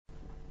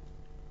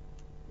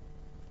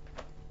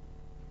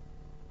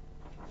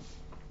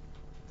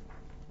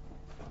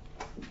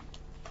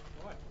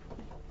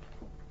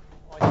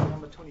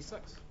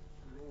26.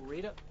 We've all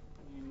read it,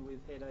 and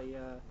we've had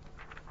a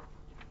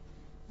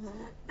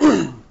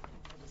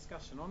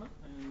discussion on it,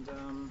 and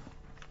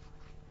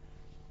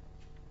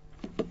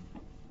we'll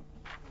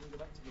leave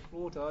it up to the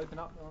floor to open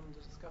up on the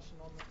discussion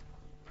on the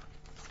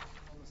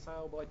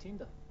sale by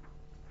tender.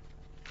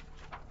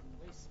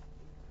 Lease.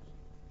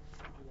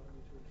 Do you want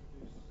me to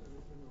introduce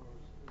anything,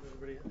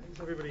 or is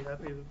everybody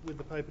happy with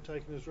the paper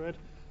taken as read?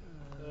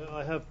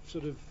 I have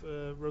sort of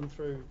run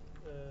through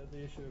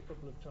the issue a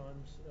couple of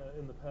times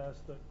in the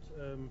past that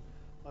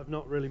I've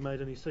not really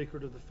made any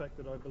secret of the fact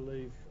that I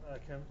believe our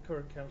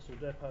current council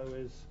depot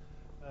is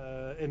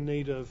in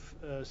need of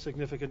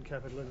significant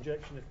capital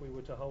injection if we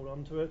were to hold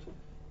on to it.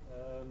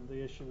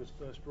 The issue was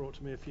first brought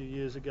to me a few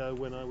years ago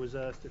when I was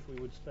asked if we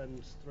would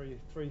spend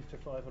 $300,000 to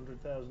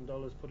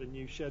 $500,000 putting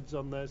new sheds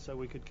on there so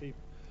we could keep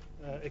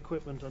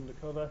equipment under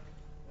cover.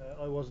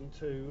 I wasn't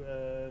too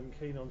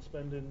keen on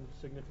spending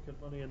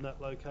significant money in that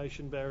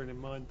location, bearing in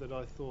mind that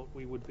I thought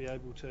we would be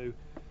able to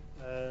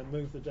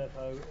move the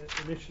depot.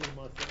 Initially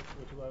my thoughts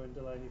were to Owen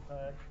Delaney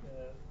Park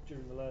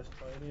during the last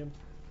triennium.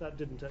 That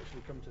didn't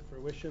actually come to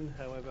fruition.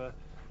 However,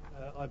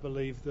 I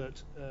believe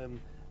that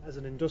as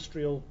an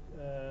industrial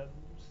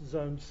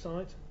zoned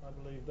site, I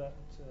believe that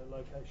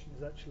location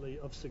is actually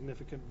of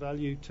significant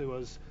value to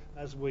us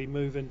as we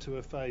move into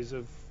a phase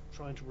of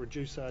trying to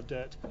reduce our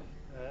debt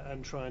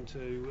and trying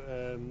to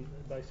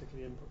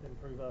basically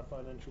improve our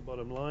financial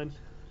bottom line.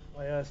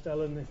 I asked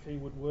Alan if he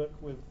would work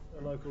with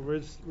a local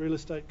real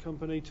estate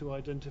company to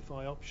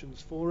identify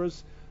options for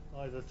us,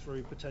 either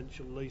through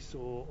potential lease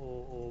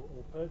or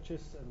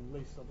purchase, and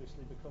lease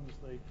obviously becomes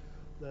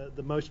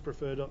the most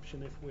preferred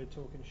option if we're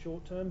talking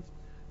short term.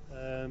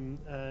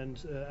 And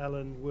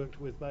Alan worked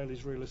with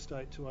Bailey's Real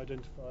Estate to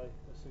identify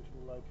a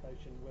suitable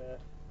location where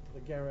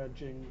the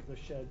garaging, the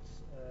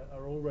sheds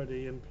are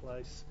already in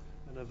place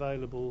and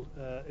available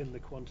in the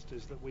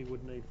quantities that we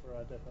would need for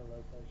our depot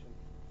location,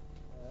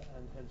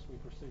 and hence we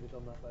proceeded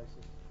on that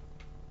basis.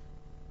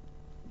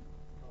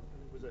 And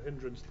it was a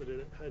hindrance that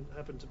it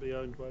happened to be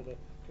owned by the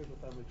Cooper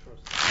Family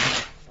Trust.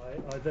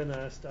 I then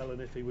asked Alan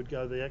if he would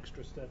go the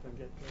extra step and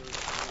get clearance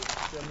from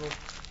the Auditor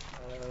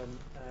General,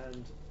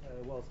 and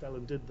whilst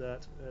Alan did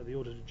that, the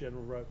Auditor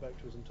General wrote back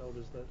to us and told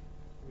us that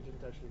we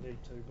didn't actually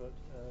need to, but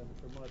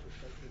from my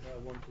perspective I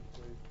wanted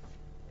to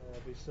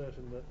be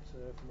certain that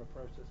from a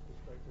process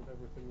perspective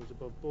everything was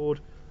above board,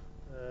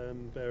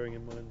 bearing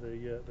in mind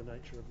the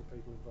nature of the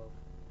people involved.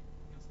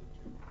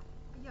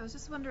 Yeah, I was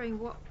just wondering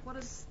what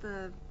is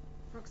the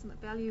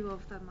approximate value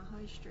of the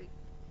Mahai Street?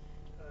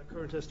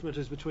 Current estimate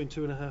is between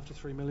 2.5 to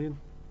 3 million.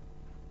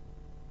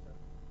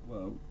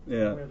 Well,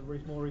 yeah. We had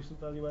a more recent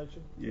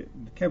valuation. Yeah,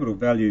 the capital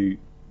value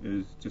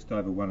is just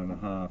over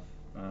 1.5.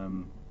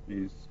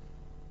 Is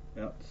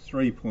about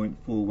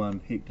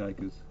 3.41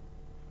 hectares,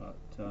 but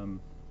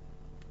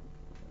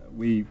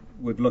we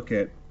would look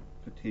at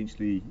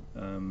potentially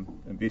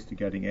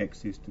investigating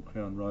access to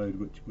Crown Road,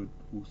 which would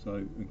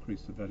also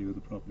increase the value of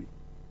the property.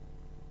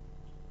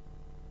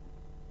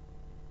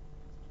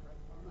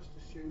 I must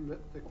assume that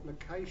the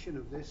location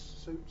of this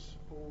suits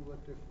all the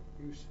different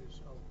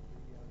uses of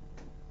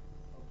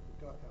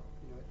the depot.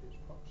 You know, it's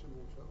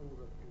proximal to all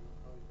the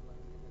Owen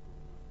Delaney and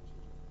everything else.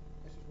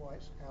 This is why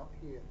it's out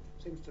here.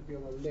 It seems to be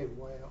on a limb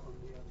way out on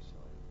the other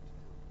side of the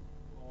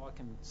town. Well, I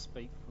can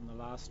speak from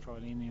the last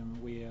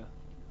triennium where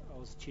I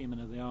was chairman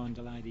of the Owen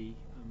Delaney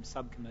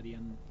subcommittee,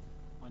 and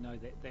I know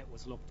that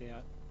was looked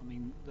at. I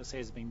mean, this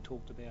has been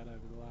talked about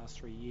over the last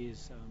 3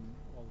 years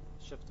of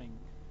shifting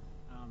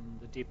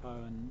the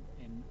depot and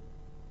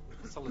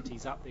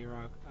facilities up there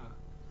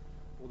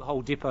well, the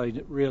whole depot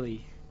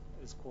really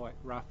is quite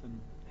rough and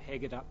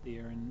haggard up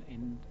there,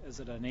 and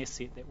is it an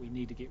asset that we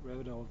need to get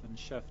rid of and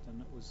shift?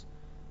 And it was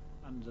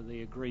under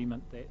the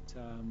agreement that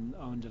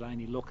Owen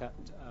Delaney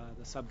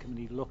the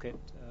subcommittee look at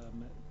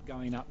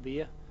going up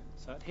there.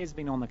 So it has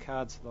been on the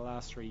cards for the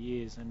last 3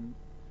 years, and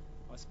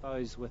I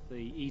suppose with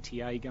the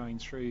ETA going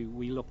through,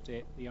 we looked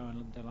at the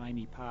Owen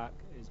Delaney Park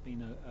as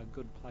being a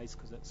good place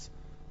because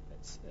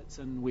it's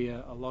in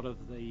where a lot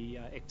of the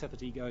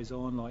activity goes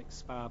on, like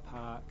Spa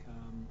Park,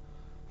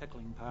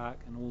 Pickling Park,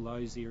 and all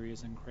those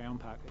areas, and Crown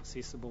Park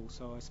accessible.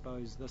 So I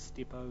suppose this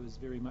depot is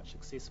very much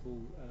accessible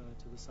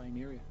to the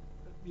same area.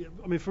 Yeah,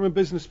 I mean, from a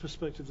business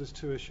perspective, there's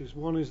two issues.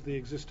 One is the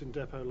existing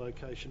depot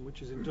location,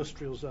 which is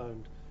industrial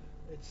zoned.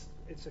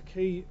 It's a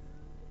key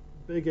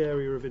big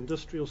area of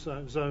industrial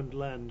zoned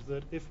land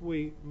that if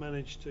we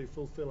manage to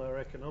fulfil our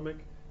economic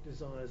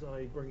desires,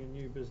 i.e. bringing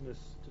new business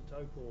to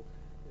Taupo,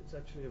 it's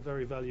actually a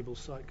very valuable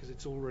site because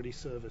it's already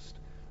serviced.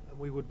 And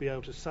we would be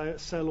able to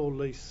sell or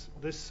lease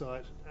this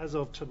site as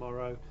of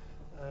tomorrow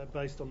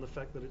based on the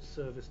fact that it's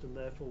serviced, and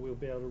therefore we'll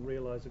be able to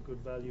realise a good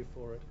value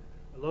for it.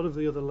 A lot of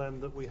the other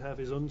land that we have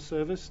is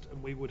unserviced,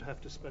 and we would have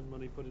to spend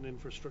money putting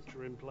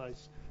infrastructure in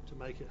place to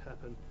make it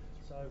happen.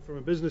 So from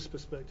a business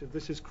perspective,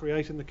 this is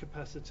creating the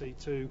capacity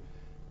to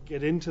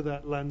get into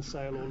that land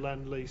sale or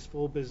land lease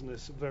for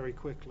business very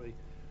quickly.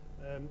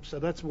 So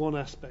that's one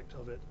aspect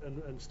of it,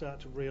 and start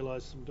to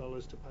realise some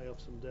dollars to pay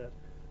off some debt.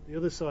 The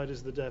other side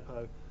is the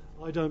depot.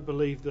 I don't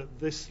believe that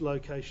this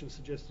location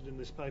suggested in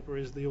this paper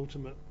is the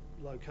ultimate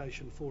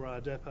location for our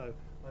depot.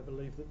 I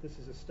believe that this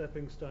is a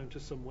stepping stone to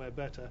somewhere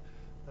better.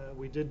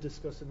 We did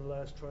discuss in the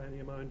last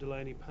triennium Owen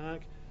Delaney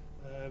Park.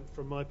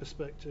 From my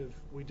perspective,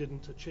 we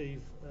didn't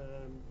achieve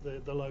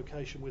the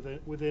location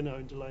within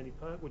Owen Delaney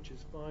Park, which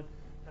is fine.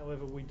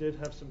 However, we did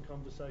have some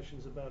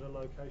conversations about a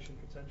location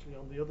potentially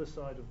on the other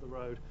side of the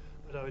road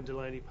at Owen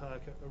Delaney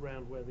Park,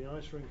 around where the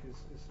ice rink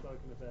is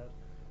spoken about.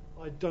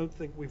 I don't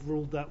think we've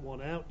ruled that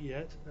one out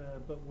yet,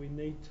 but we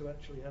need to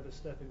actually have a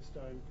stepping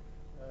stone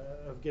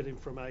of getting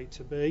from A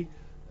to B,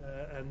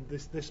 and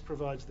this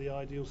provides the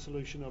ideal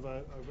solution of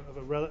a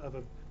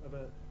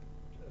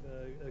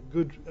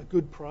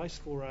good price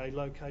for a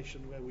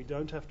location where we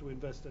don't have to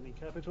invest any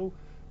capital.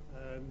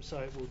 So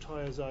it will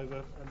tie us over,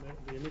 and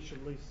the initial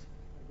lease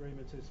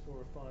agreement is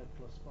for a 5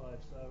 + 5.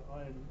 So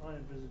I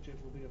envisage it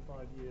will be a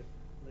 5-year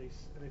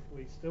lease, and if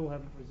we still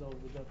haven't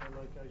resolved the depot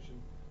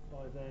location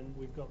by then,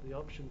 we've got the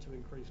option to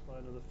increase by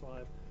another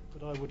 5.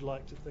 But I would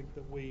like to think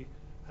that we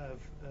have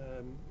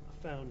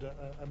found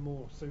a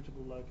more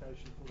suitable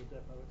location for the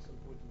depot at some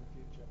point in the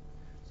future.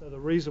 So the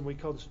reason we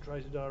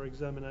concentrated our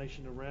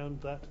examination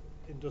around that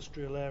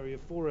industrial area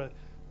for a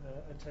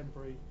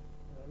temporary,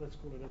 let's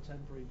call it a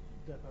temporary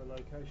depot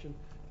location,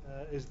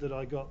 is that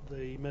I got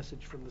the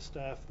message from the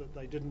staff that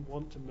they didn't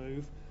want to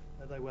move.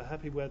 They were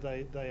happy where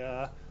they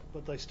are,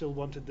 but they still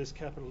wanted this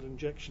capital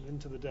injection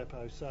into the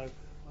depot. So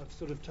I've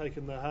sort of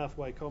taken the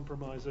halfway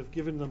compromise of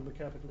giving them the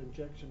capital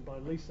injection by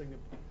leasing a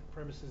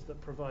premises that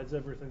provides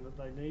everything that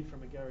they need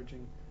from a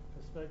garaging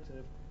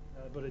perspective,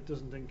 but it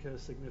doesn't incur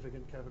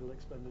significant capital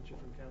expenditure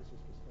from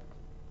council's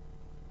perspective.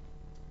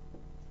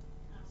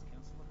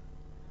 Councillor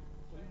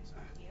Williams.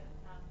 Here,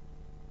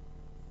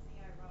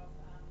 CEO Rob,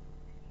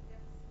 can you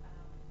give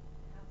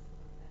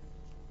councillors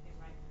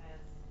and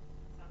ratepayers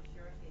some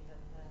surety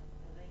that the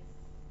lease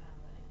that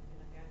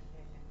you're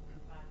negotiating for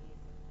 5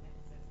 years of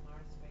access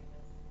Morris Street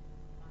is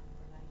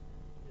market related?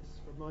 Yes,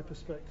 from my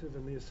perspective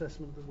and the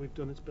assessment that we've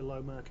done, it's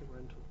below market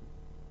rental.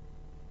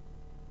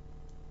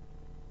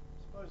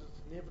 I suppose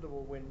it's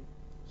inevitable when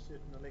a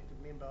certain elected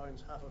member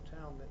owns half of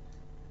town that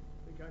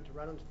we're going to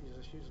run into these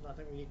issues, and I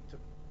think we need to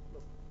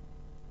look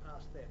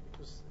past that,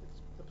 because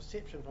the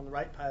perception from the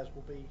ratepayers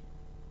will be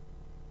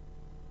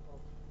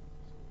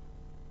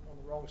on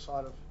the wrong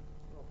side of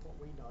what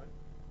we know.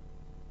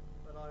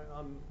 But I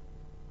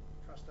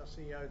trust our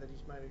CEO that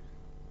he's made a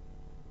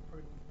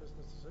prudent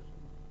business decision.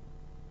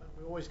 But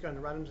we're always going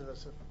to run into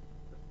this if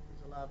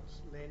he's allowed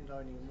land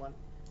owning in one.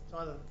 It's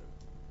either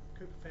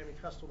Cooper Family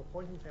Trust or the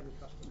Poynton Family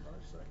Trust, I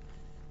suppose, so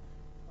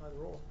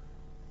either or.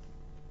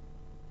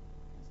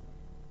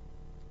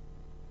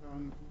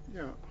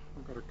 Yeah,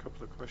 I've got a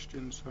couple of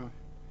questions.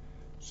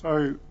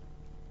 So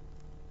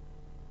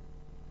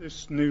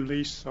this new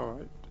lease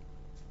site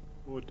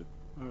would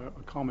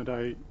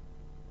accommodate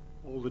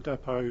all the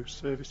depot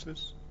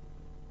services,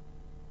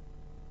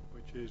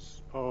 which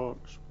is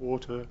parks,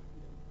 water,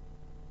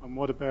 and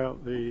what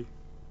about the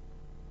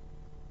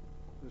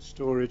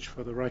storage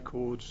for the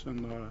records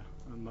and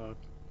the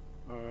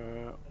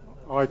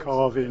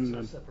archiving?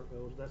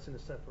 That's in a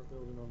separate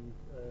building on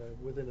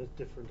within a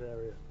different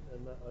area,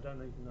 and that, I don't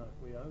even know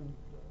if we own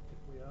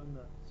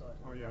that site.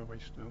 Oh yeah, we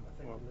still.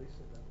 I think we lease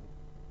it then.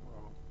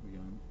 Well, We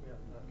own.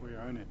 we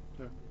own it.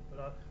 Yeah.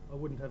 But I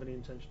wouldn't have any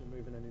intention of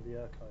moving any of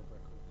the archive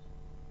records.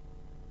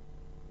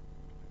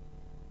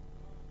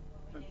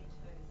 Will we need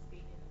to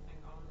speed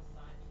anything on the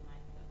site to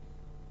make it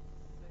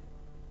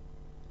suitable and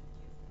adjusted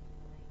to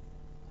the needs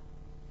of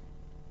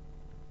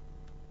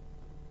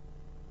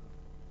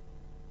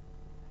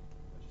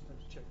I just have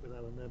to check with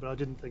Alan there, but I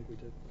didn't think we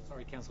did.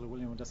 Sorry, Councillor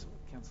William, or just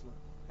Councillor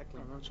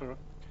Hackley. Oh, that's all right.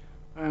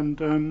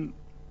 And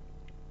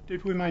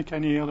did we make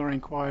any other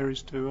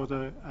inquiries to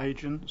other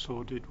agents,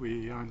 or did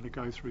we only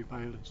go through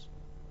Bailey's?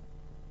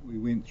 We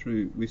went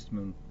through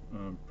Westman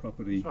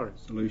Property Sorry.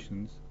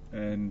 Solutions,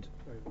 and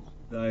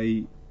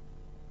they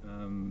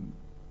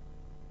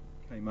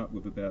came up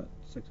with about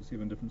 6 or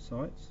 7 different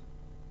sites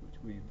which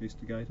we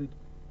investigated,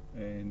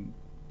 and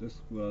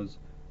this was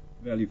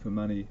value for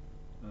money,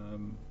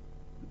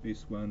 the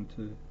best one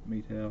to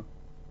meet our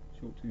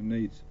short-term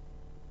needs.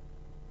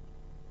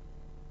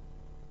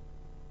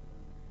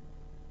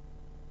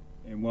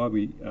 And why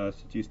we are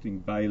suggesting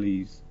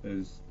Bailey's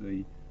as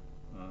the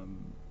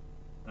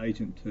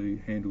agent to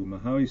handle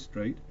Mahoe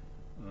Street,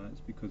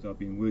 it's because I've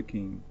been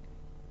working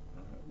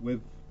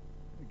with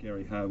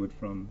Gary Harwood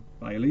from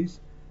Bailey's.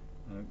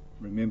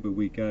 Remember,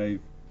 we gave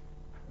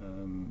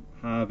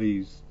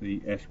Harvey's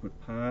the Ashwood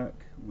Park.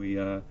 We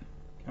are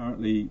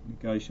currently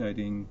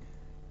negotiating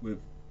with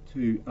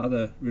 2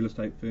 other real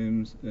estate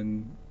firms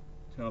in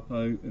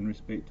Taupo in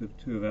respect of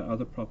 2 of our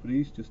other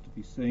properties, just to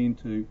be seen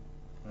to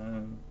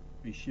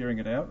be sharing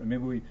it out.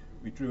 Remember, we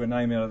drew a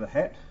name out of the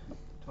hat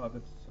type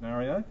of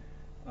scenario,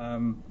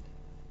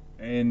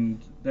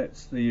 and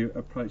that's the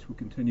approach we'll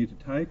continue to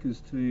take,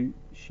 is to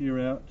share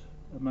out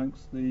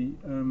amongst the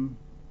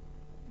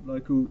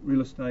local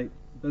real estate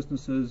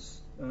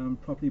businesses,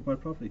 property by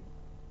property.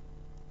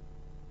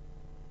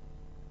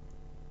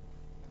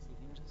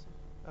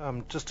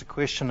 Just a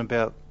question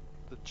about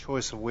the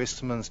choice of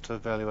Westermans to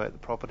evaluate the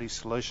property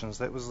solutions.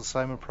 That was the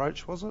same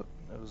approach, was it?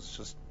 It was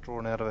just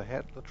drawn out of a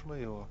hat,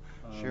 literally, or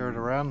share it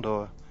around,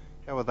 or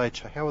how were they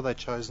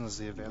chosen as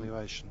the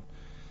evaluation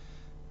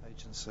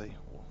agency?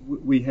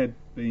 We had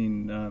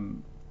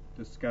been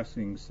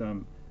discussing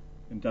some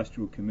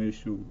industrial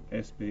commercial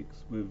aspects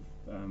with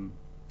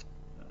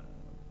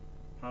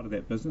part of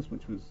that business,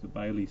 which was the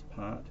Bailey's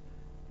part,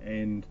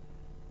 and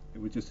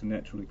it was just a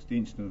natural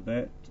extension of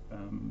that.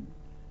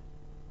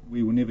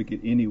 We will never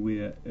get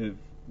anywhere if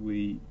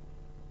we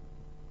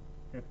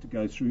have to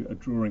go through a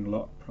drawing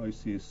lot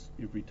process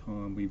every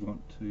time we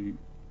want to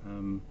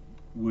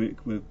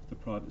work with the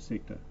private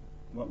sector.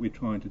 What we're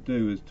trying to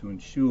do is to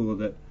ensure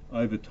that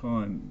over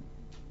time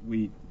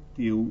we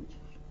deal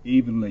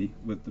evenly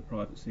with the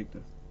private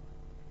sector.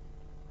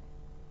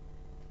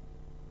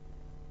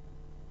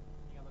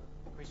 Any other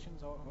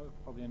questions?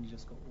 I've probably only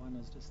just got one,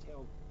 is just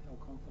how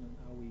confident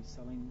are we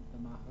selling the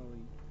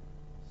Mahui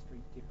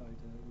Street depot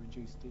to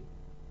reduce debt?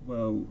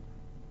 Well,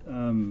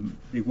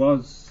 there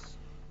was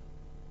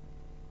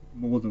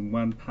more than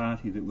one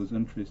party that was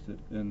interested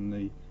in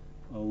the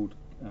old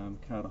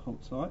Carter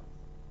Holt site,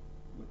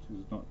 which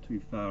is not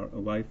too far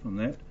away from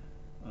that.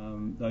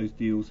 Those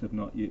deals have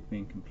not yet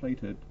been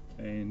completed,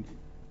 and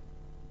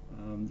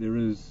there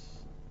is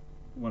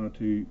one or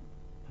two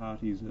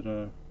parties that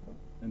are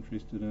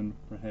interested in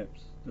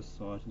perhaps this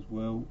site as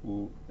well,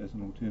 or as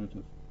an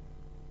alternative.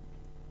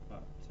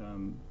 But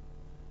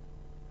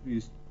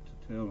who's to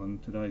tell in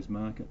today's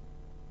market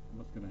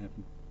what's going to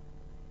happen?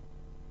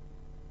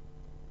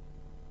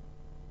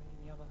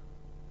 Any other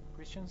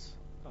questions?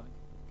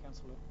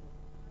 Councillor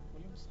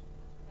Williams?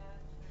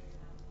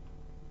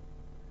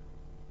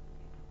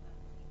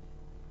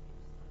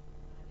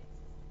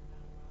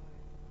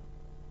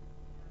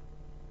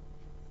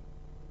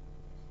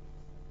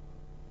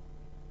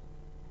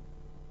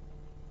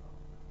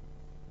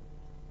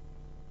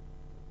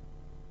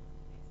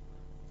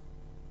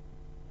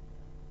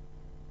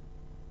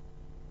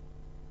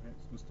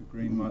 Mr.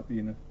 Green might be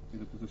in a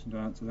better position to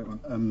answer that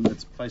one.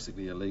 It's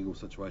basically a legal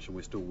situation.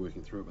 We're still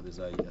working through it, but there's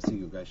a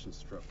segregation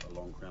strip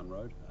along Crown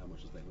Road,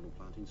 which is that little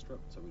planting strip.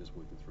 So we're just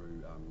working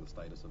through the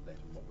status of that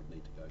and what would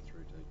need to go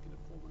through to get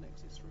a form and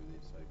access through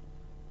there. So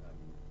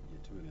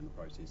too early in the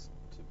process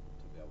to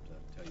be able to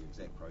tell you the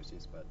exact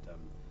process, but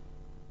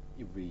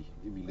every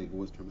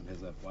legal instrument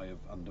has a way of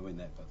undoing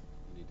that, but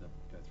you need to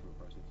go through a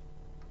process.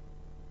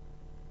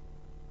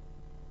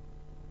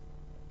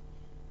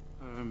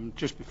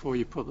 Just before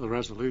you put the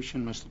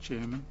resolution, Mr.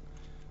 Chairman,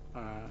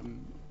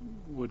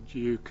 would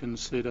you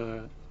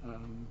consider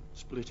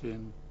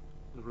splitting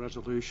the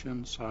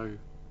resolution so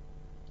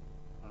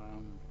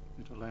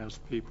it allows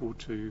people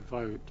to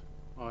vote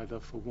either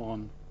for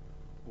one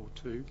or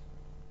two,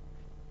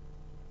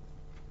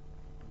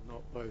 and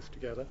not both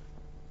together?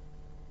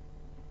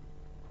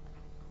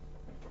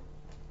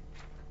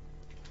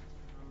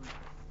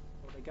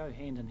 Well, they go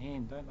hand in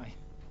hand, don't they?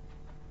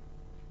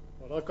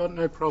 Well, I've got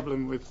no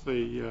problem with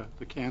the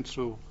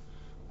council.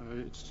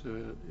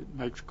 It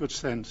makes good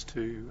sense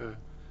to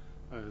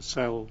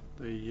sell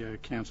the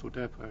council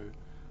depot.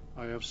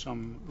 I have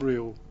some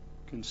real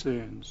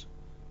concerns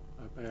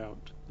about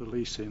the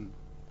leasing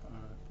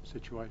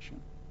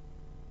situation.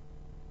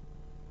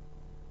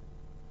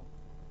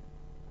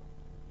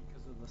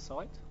 Because of the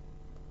site?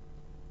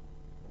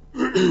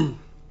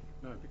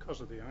 No,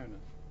 because of the owner.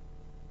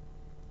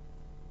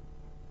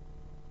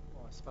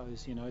 Well, I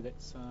suppose,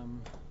 that's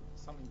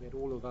something that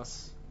all of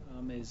us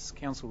as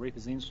council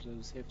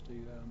representatives have to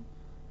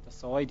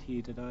decide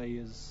here today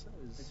is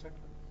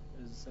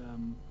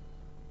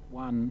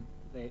one,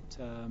 that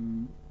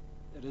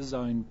it is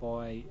owned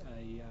by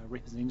a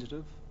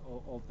representative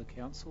of the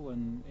council,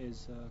 and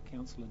as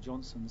Councillor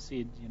Johnson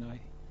said,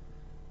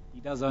 he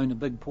does own a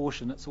big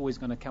portion. It's always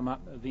going to come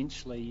up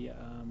eventually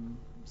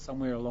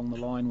somewhere along the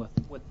line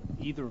with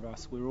either of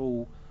us. We're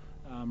all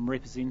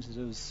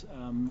representatives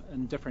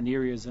in different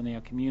areas in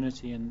our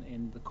community,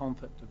 and the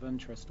conflict of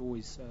interest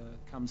always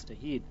comes to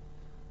head.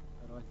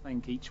 But I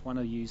think each one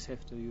of you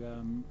have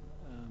to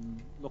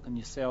look in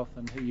yourself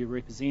and who you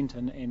represent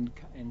and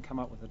come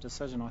up with a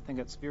decision. I think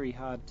it's very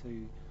hard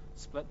to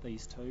split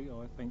these two.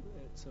 I think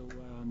it's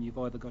you've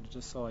either got to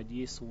decide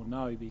yes or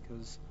no,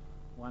 because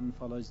one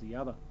follows the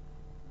other.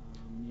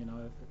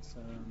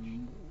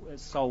 If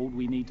it's sold,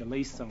 we need to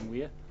lease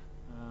somewhere.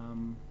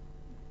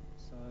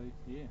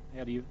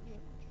 How do you?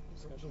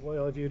 The way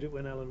I viewed it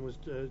when Alan was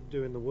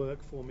doing the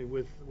work for me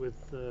with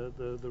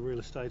the real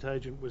estate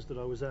agent was that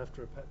I was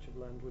after a patch of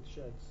land with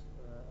sheds,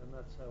 and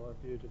that's how I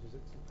viewed it. As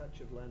it's a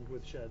patch of land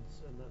with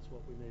sheds, and that's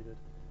what we needed.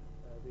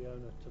 The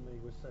owner to me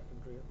was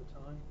secondary at the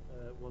time.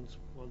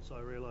 Once I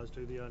realised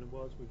who the owner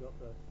was, we got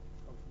the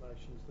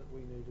confirmations that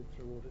we needed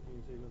through Audit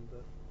New Zealand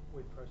that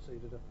we'd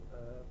proceeded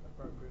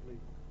appropriately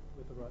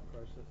with the right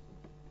process.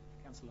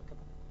 Councillor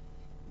Kipper.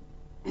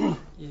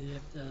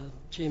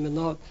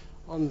 Chairman,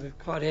 I'm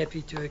quite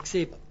happy to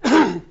accept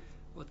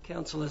what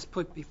Council has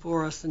put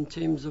before us in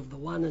terms of the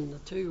 1 and the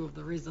 2 of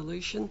the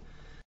resolution.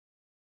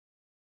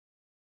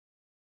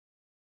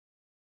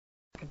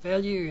 market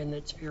value, and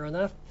that's fair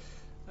enough.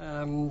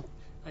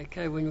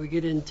 Okay, when we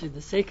get into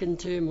the second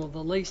term of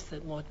the lease,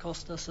 that might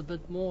cost us a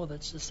bit more.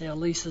 That's just how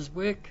leases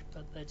work,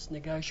 but that's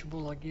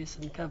negotiable, I guess,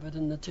 and covered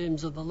in the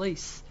terms of the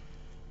lease.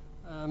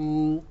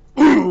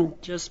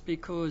 Just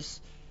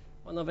because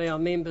one of our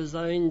members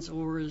owns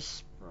or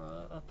is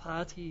a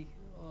party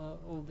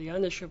or the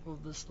ownership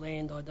of this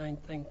land, I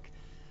don't think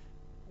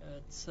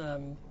it's,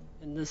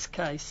 in this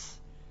case,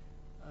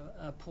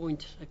 a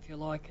point, if you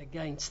like,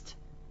 against,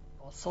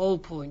 or sole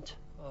point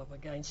of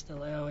against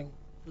allowing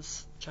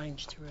this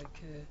change to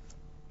occur.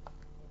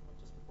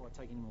 Just before I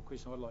take any more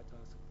questions, I'd like to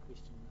ask a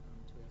question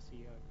to our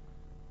CEO.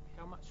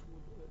 How much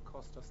would it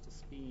cost us to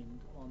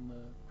spend on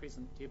the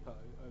present depot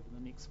over the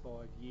next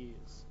 5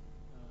 years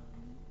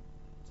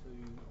to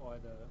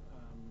either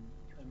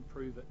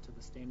improve it to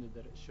the standard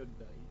that it should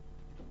be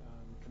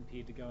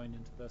compared to going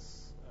into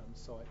this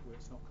site where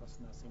it's not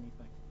costing us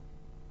anything?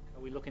 Are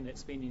we looking at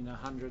spending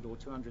 100 or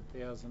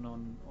 200,000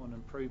 on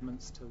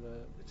improvements to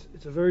the?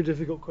 It's a very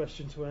difficult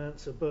question to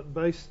answer, but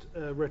based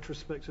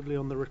retrospectively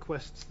on the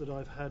requests that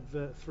I've had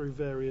through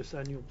various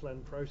annual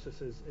plan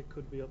processes, it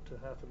could be up to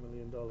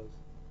 $500,000.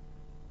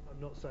 I'm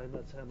not saying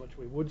that's how much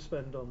we would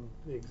spend on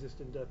the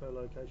existing depot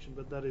location,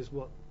 but that is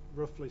what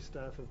roughly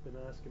staff have been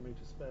asking me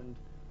to spend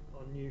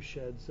on new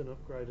sheds and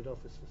upgraded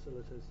office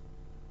facilities.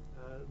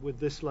 With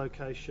this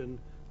location,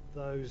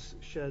 those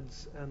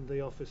sheds and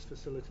the office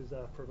facilities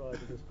are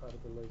provided as part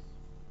of the lease.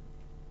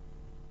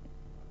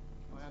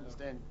 I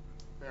understand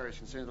various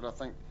concerns, but I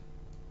think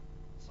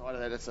aside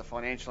of that, it's a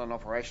financial and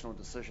operational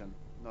decision,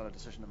 not a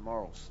decision of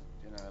morals.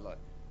 You know, like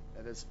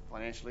it is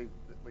financially.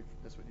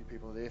 That's what you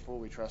people are there for.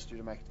 We trust you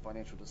to make a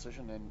financial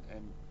decision, and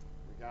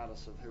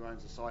regardless of who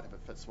owns the site, if it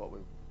fits what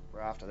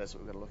we're after, that's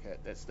what we've got to look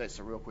at. That's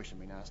the real question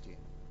being asked here.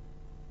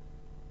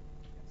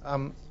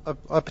 I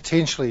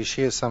potentially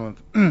share some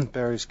of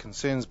Barry's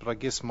concerns, but I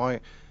guess my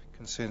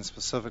concerns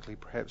specifically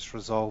perhaps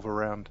revolve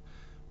around,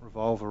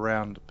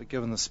 but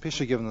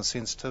especially given the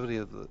sensitivity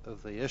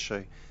of the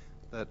issue,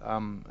 that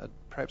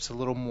perhaps a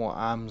little more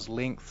arm's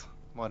length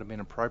might have been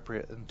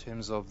appropriate in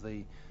terms of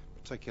the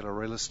particular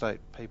real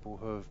estate people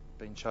who have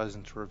been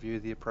chosen to review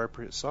the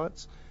appropriate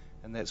sites,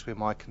 and that's where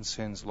my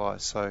concerns lie.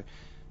 So,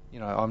 you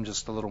know, I'm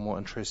just a little more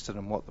interested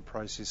in what the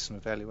process and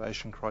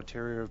evaluation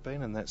criteria have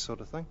been and that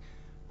sort of thing.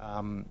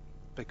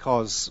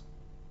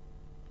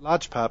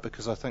 Large part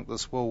because I think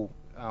this will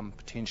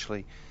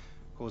potentially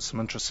cause some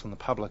interest from the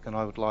public, and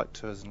I would like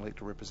to, as an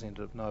elected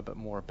representative, know a bit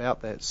more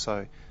about that,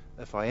 so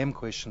if I am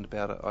questioned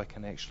about it, I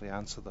can actually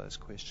answer those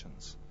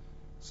questions.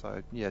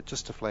 So, yeah,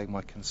 just to flag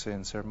my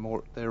concerns,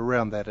 they're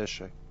around that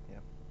issue.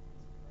 Yeah.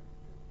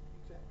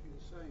 Exactly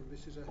the same.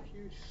 This is a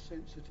huge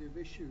sensitive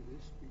issue,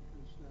 because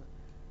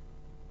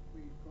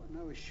we've got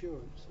no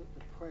assurance that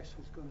the press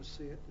is going to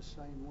see it the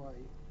same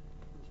way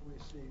as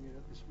we're seeing it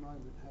at this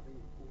moment, having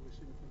all this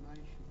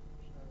information.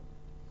 So I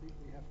think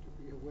we have to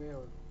be aware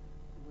of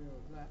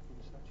that in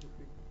such a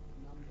big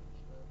number.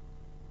 So I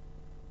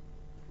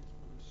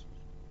just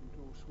want to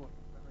endorse what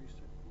Barry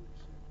said there.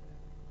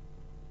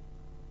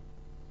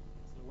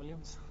 Councillor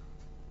Williams.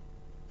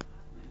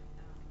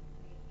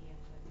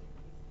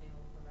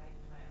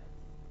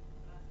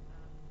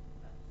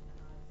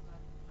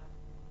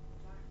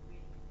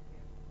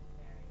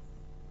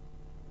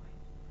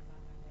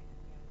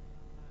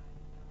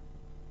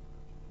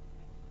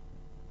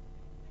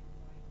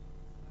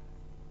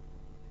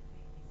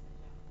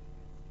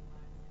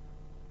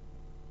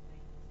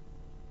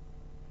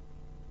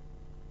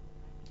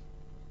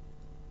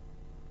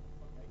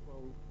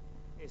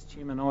 As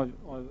Chairman, I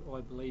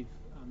believe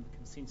the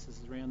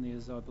consensus around there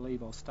is I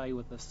believe I'll stay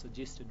with the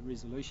suggested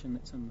resolution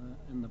that's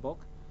in the book.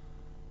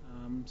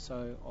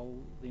 So I'll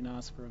then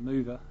ask for a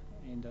mover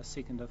and a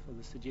seconder for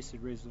the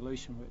suggested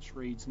resolution, which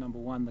reads: Number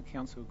 1, the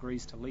Council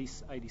agrees to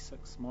lease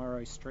 86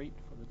 Mairo Street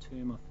for the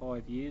term of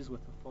 5 years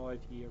with a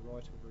 5-year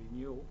right of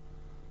renewal.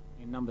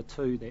 And number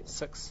 2, that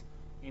 6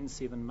 and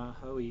 7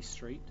 Mahui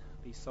Street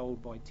be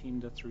sold by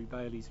tender through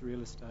Bailey's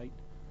Real Estate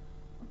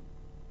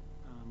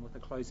with a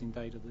closing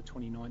date of the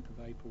 29th of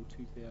April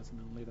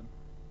 2011.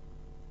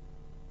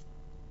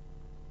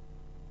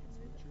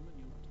 Councillor Truman,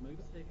 you'd like to move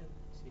it?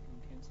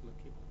 Second, Councillor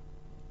Keppel.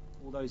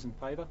 All those in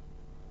favour?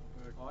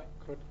 Aye.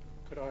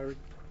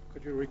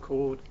 Could you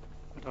record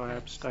that I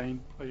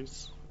abstain,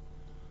 please?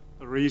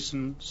 The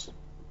reasons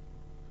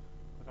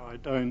that I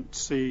don't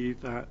see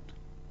that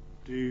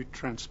due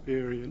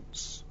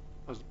transparency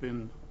has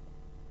been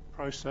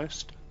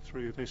processed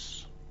through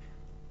this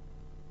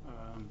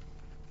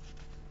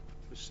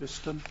the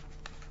system.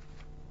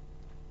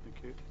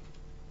 Thank you.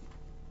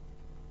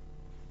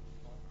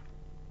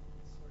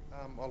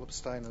 I'll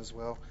abstain as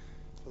well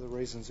for the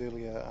reasons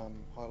earlier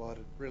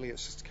highlighted. Really,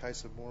 it's just a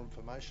case of more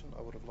information.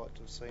 I would have liked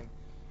to have seen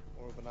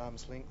more of an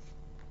arm's length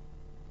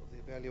of the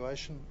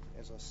evaluation,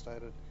 as I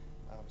stated,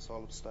 so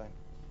I'll abstain.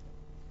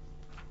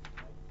 We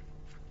have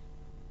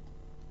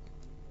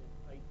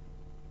 8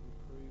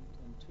 approved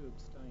and 2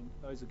 abstained.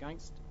 Those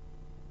against?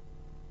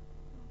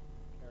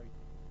 Carried.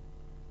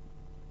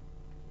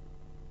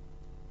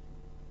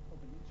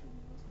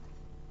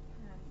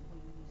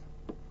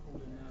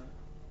 Called in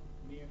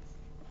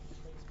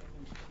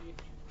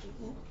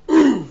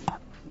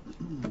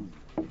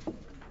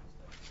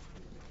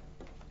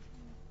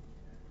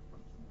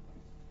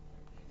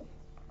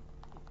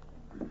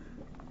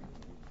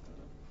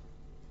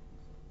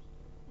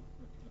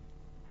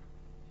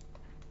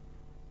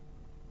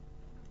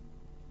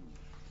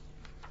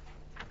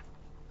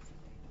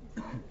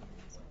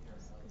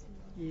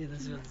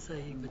was going to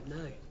say he would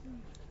know.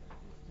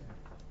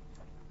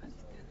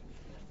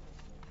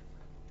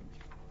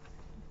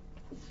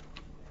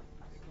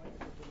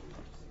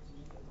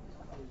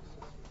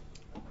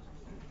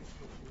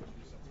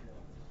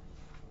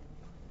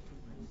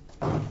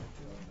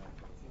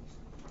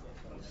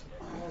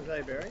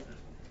 Hey, Barry.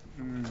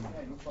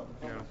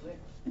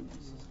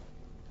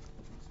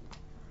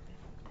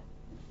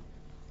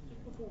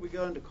 Before we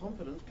go into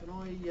confidence, can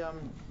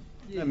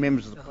I,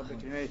 members of the public,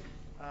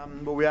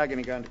 well, we are going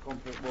to go into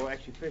confidence. Well,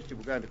 actually, firstly,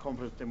 we'll go into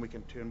confidence, then we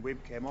can turn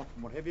webcam off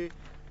and what have you.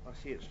 I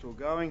see it's still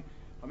going.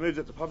 I move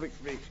that the public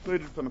be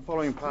excluded from the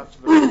following parts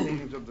of the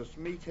proceedings of this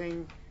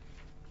meeting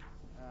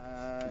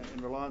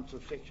in reliance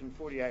of section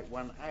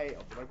 48(1)(a)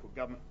 of the Local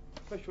Government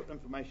Official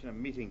Information and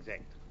Meetings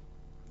Act.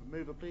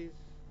 Mover, please.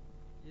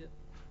 Yep.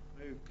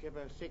 Move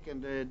Kevin,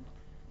 seconded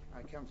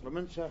Councillor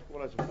Mincer. All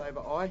those in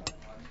favour, aye.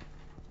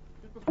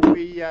 Just before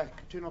we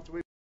turn off the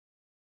web